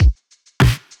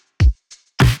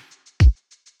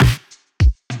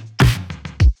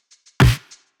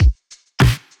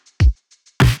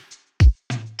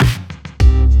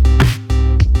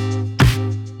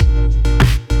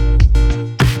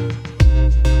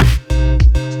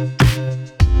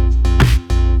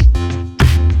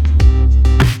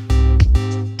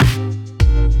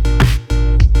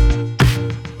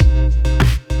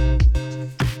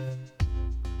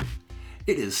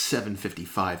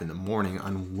7:55 in the morning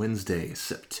on Wednesday,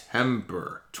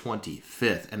 September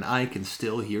 25th, and I can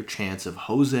still hear chants of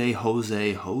Jose,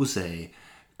 Jose, Jose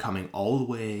coming all the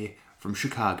way from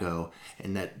Chicago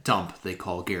in that dump they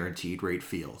call Guaranteed Rate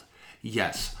Field.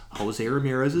 Yes, Jose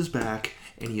Ramirez is back,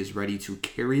 and he is ready to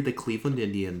carry the Cleveland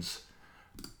Indians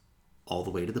all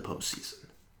the way to the postseason.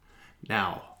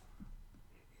 Now,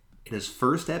 in his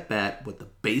first at-bat with the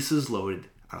bases loaded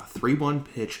on a 3-1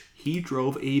 pitch, he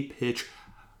drove a pitch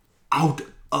out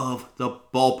of the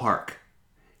ballpark.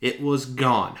 It was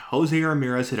gone. Jose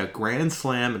Ramirez hit a grand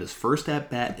slam in his first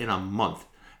at-bat in a month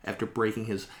after breaking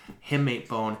his hamate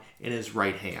bone in his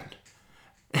right hand.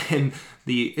 And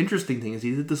the interesting thing is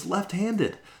he did this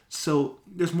left-handed, so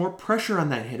there's more pressure on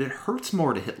that hand. It hurts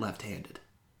more to hit left-handed.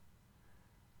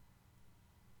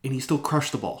 And he still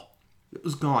crushed the ball. It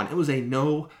was gone. It was a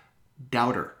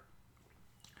no-doubter.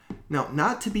 Now,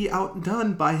 not to be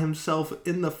outdone by himself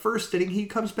in the first inning, he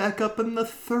comes back up in the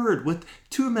third with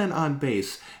 2 men on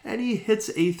base, and he hits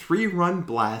a 3-run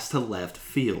blast to left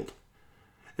field.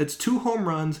 It's 2 home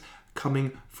runs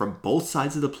coming from both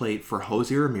sides of the plate for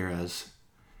Jose Ramirez.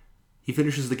 He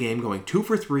finishes the game going 2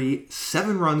 for 3,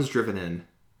 7 runs driven in,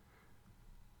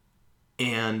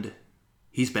 and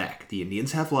he's back. The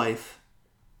Indians have life,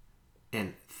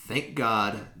 and thank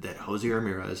God that Jose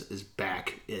Ramirez is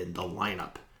back in the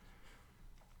lineup.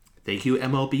 Thank you,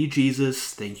 MLB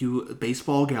Jesus. Thank you,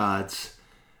 baseball gods.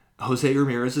 Jose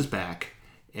Ramirez is back,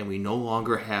 and we no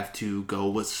longer have to go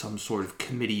with some sort of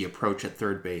committee approach at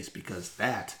third base because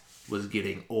that was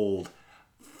getting old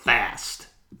fast.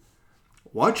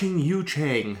 Watching Yu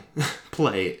Chang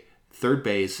play third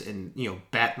base and,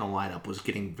 bat in the lineup was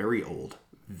getting very old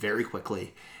very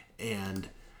quickly, and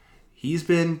he's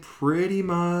been pretty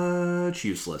much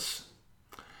useless.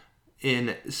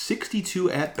 In 62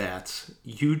 at-bats,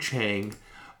 Yu Chang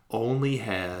only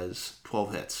has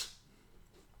 12 hits.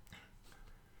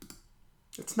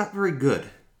 It's not very good.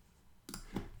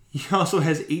 He also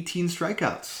has 18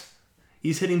 strikeouts.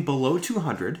 He's hitting below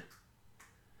 200,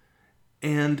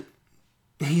 and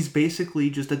he's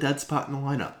basically just a dead spot in the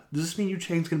lineup. Does this mean Yu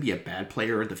Chang's going to be a bad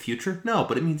player in the future? No,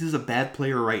 but it means he's a bad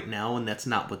player right now, and that's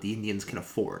not what the Indians can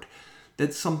afford.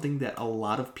 That's something that a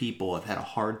lot of people have had a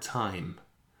hard time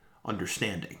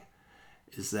understanding,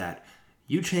 is that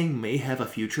Yu Chang may have a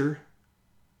future,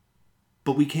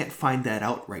 but we can't find that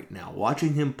out right now.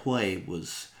 Watching him play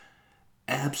was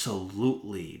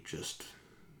absolutely just,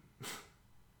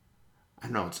 I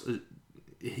don't know,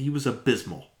 he was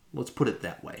abysmal. Let's put it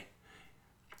that way.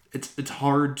 It's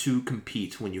hard to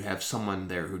compete when you have someone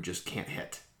there who just can't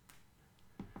hit.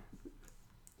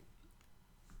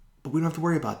 But we don't have to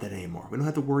worry about that anymore. We don't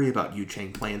have to worry about Yu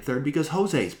Chang playing third because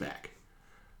Jose's back.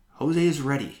 Jose is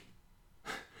ready.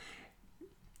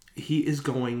 He is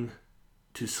going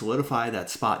to solidify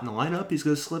that spot in the lineup. He's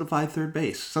going to solidify third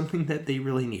base, something that they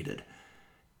really needed.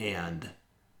 And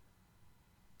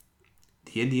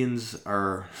the Indians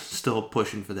are still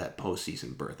pushing for that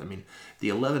postseason berth. I mean, the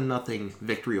 11-0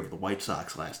 victory over the White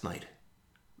Sox last night,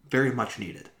 very much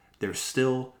needed. They're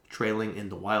still trailing in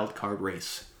the wild card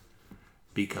race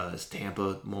because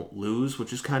Tampa won't lose,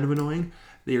 which is kind of annoying.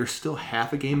 They are still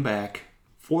half a game back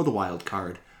for the wild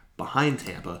card behind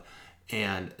Tampa,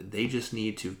 and they just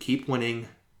need to keep winning,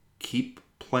 keep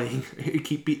playing,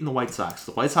 keep beating the White Sox.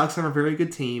 The White Sox are a very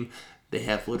good team. They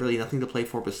have literally nothing to play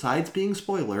for besides being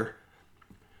spoiler,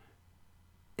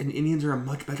 and the Indians are a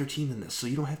much better team than this, so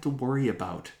you don't have to worry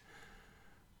about,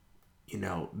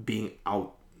 being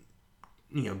out,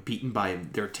 beaten by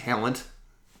their talent,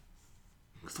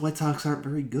 because the White Sox aren't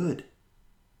very good.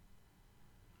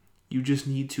 You just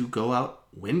need to go out,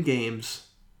 win games,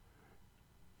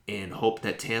 and hope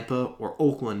that Tampa or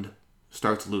Oakland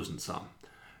starts losing some.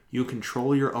 You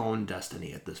control your own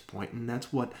destiny at this point, and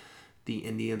that's what the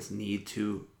Indians need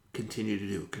to continue to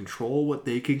do. Control what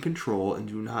they can control, and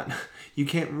you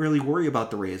can't really worry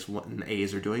about the Rays, what the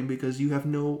A's are doing, because you have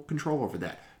no control over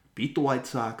that. Beat the White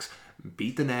Sox,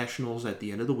 beat the Nationals at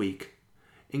the end of the week,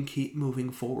 and keep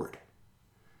moving forward.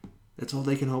 That's all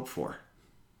they can hope for.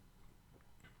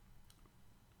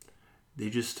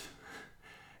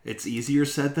 It's easier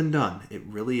said than done. It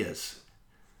really is.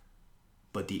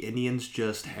 But the Indians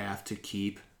just have to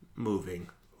keep moving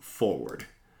forward.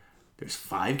 There's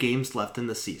 5 games left in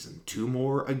the season. 2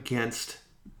 more against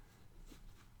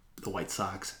the White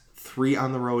Sox. 3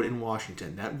 on the road in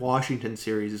Washington. That Washington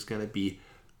series is going to be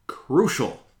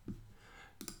crucial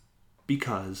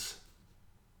because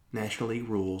National League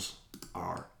rules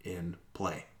are in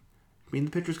play. I mean,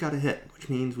 the pitcher's got to hit, which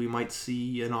means we might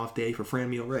see an off day for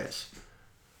Franmil Reyes,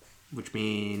 which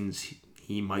means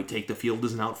he might take the field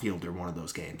as an outfielder one of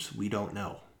those games. We don't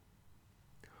know.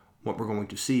 what we're going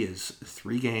to see is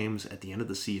 3 games at the end of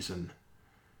the season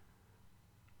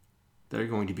that are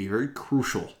going to be very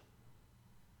crucial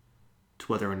to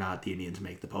whether or not the Indians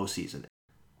make the postseason.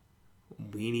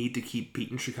 We need to keep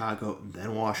beating Chicago,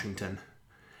 then Washington.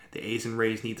 The A's and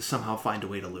Rays need to somehow find a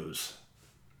way to lose.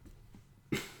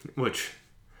 Which,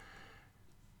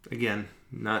 again,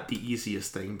 not the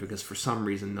easiest thing, because for some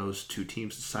reason those 2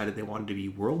 teams decided they wanted to be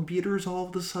world beaters all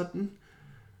of a sudden,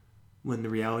 when the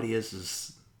reality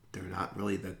is they're not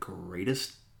really the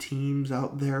greatest teams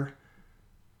out there.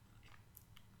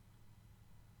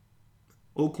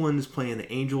 Oakland is playing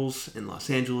the Angels in Los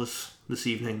Angeles this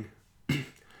evening,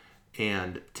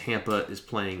 and Tampa is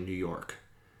playing New York.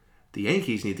 The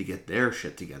Yankees need to get their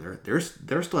shit together. They're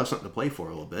still have something to play for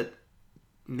a little bit.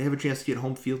 They have a chance to get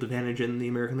home field advantage in the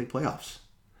American League playoffs.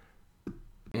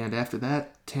 And after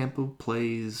that, Tampa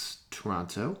plays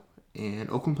Toronto, and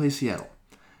Oakland plays Seattle.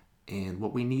 And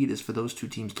what we need is for those 2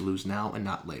 teams to lose now and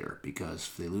not later, because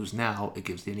if they lose now, it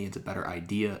gives the Indians a better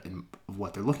idea of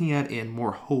what they're looking at and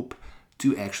more hope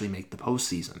to actually make the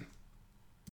postseason.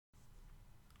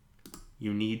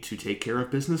 You need to take care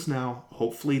of business now.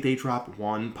 Hopefully they drop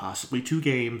 1, possibly 2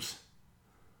 games.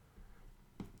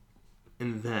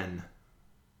 And then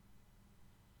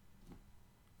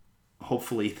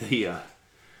hopefully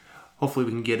we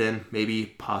can get in, maybe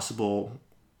possible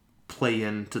play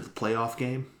in to the playoff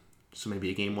game. So maybe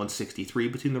a game 163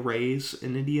 between the Rays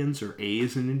and Indians, or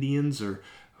A's and Indians, or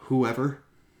whoever.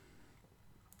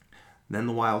 Then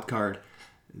the wild card,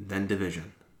 then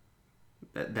division.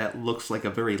 That looks like a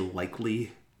very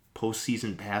likely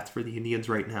postseason path for the Indians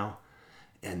right now.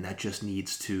 And that just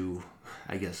needs to,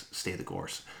 I guess, stay the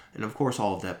course. And of course,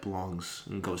 all of that belongs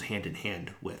and goes hand in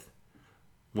hand with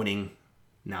winning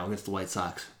now against the White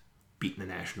Sox, beating the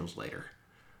Nationals later.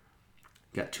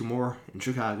 Got 2 more in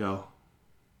Chicago,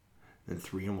 then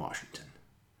 3 in Washington.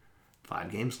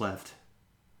 5 games left.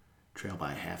 Trail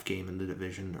by a half game in the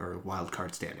division or wild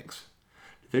card standings.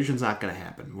 Division's not going to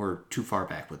happen. We're too far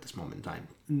back with this moment in time.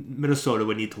 Minnesota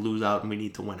would need to lose out, and we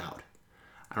need to win out.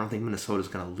 I don't think Minnesota's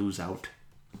going to lose out,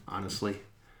 honestly.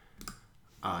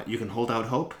 You can hold out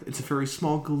hope. It's a very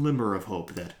small glimmer of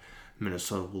hope that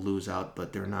Minnesota will lose out,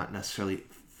 but they're not necessarily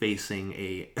facing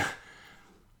a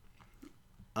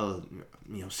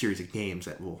series of games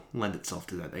that will lend itself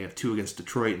to that. They have 2 against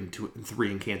Detroit and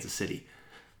 3 in Kansas City.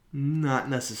 Not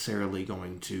necessarily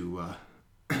going to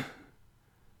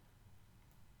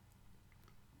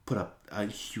put up a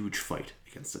huge fight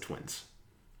against the Twins.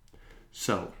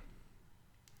 So,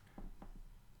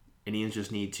 Indians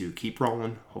just need to keep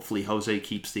rolling. Hopefully Jose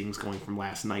keeps things going from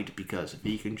last night, because if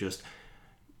he can just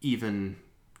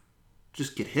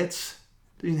get hits,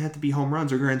 it doesn't have to be home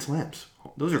runs or grand slams.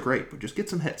 Those are great, but just get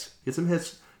some hits. Get some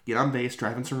hits, get on base,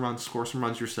 drive in some runs, score some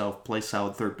runs yourself, play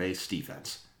solid third base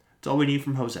defense. That's all we need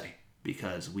from Jose,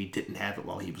 because we didn't have it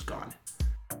while he was gone.